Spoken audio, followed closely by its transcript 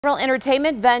Several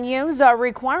entertainment venues are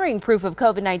requiring proof of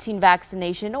COVID-19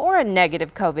 vaccination or a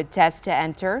negative COVID test to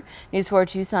enter. News 4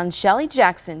 Tucson's Shelly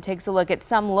Jackson takes a look at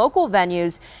some local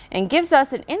venues and gives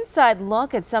us an inside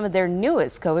look at some of their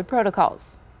newest COVID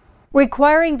protocols.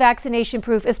 Requiring vaccination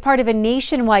proof is part of a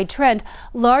nationwide trend,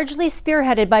 largely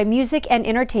spearheaded by music and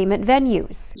entertainment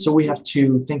venues. So we have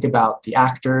to think about the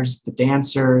actors, the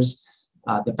dancers,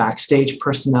 the backstage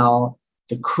personnel,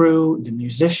 the crew, the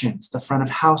musicians, the front of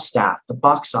house staff, the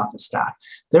box office staff.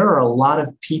 There are a lot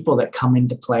of people that come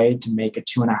into play to make a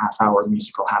 2.5-hour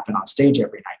musical happen on stage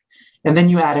every night. And then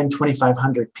you add in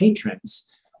 2,500 patrons.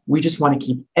 We just want to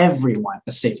keep everyone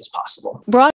as safe as possible.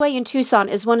 Broadway in Tucson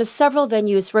is one of several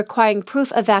venues requiring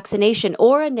proof of vaccination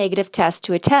or a negative test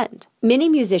to attend. Many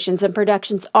musicians and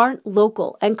productions aren't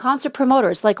local, and concert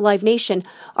promoters like Live Nation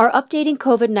are updating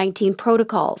COVID-19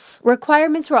 protocols.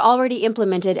 Requirements were already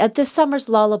implemented at this summer's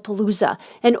Lollapalooza,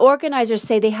 and organizers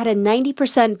say they had a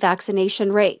 90%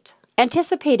 vaccination rate.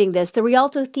 Anticipating this, the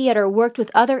Rialto Theater worked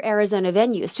with other Arizona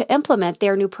venues to implement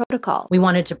their new protocol. We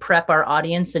wanted to prep our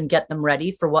audience and get them ready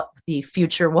for what the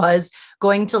future was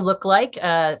going to look like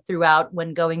throughout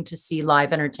when going to see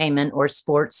live entertainment or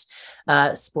sports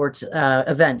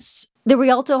events. The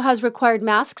Rialto has required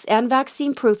masks and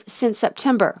vaccine proof since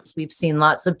September. We've seen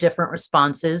lots of different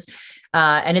responses,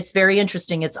 and it's very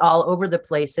interesting. It's all over the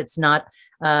place. It's not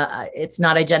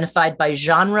identified by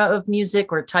genre of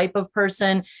music or type of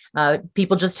person.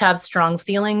 People just have strong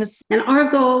feelings. And our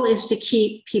goal is to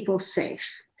keep people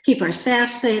safe, keep our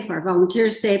staff safe, our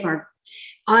volunteers safe, our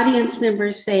audience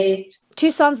members safe.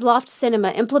 Tucson's Loft Cinema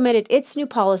implemented its new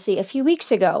policy a few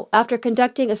weeks ago after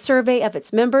conducting a survey of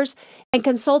its members and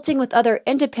consulting with other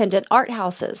independent art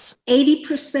houses.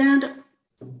 80%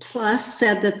 plus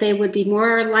said that they would be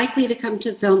more likely to come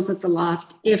to films at the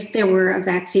Loft if there were a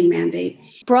vaccine mandate.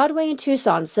 Broadway in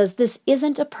Tucson says this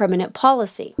isn't a permanent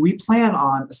policy. We plan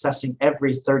on assessing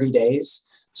every 30 days.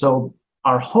 So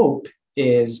our hope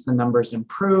is the numbers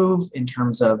improve in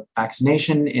terms of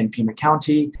vaccination in Pima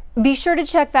County. Be sure to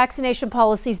check vaccination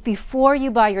policies before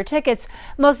you buy your tickets.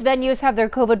 Most venues have their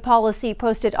COVID policy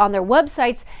posted on their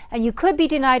websites, and you could be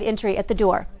denied entry at the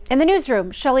door. In the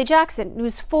newsroom, Shelly Jackson,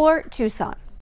 News 4 Tucson.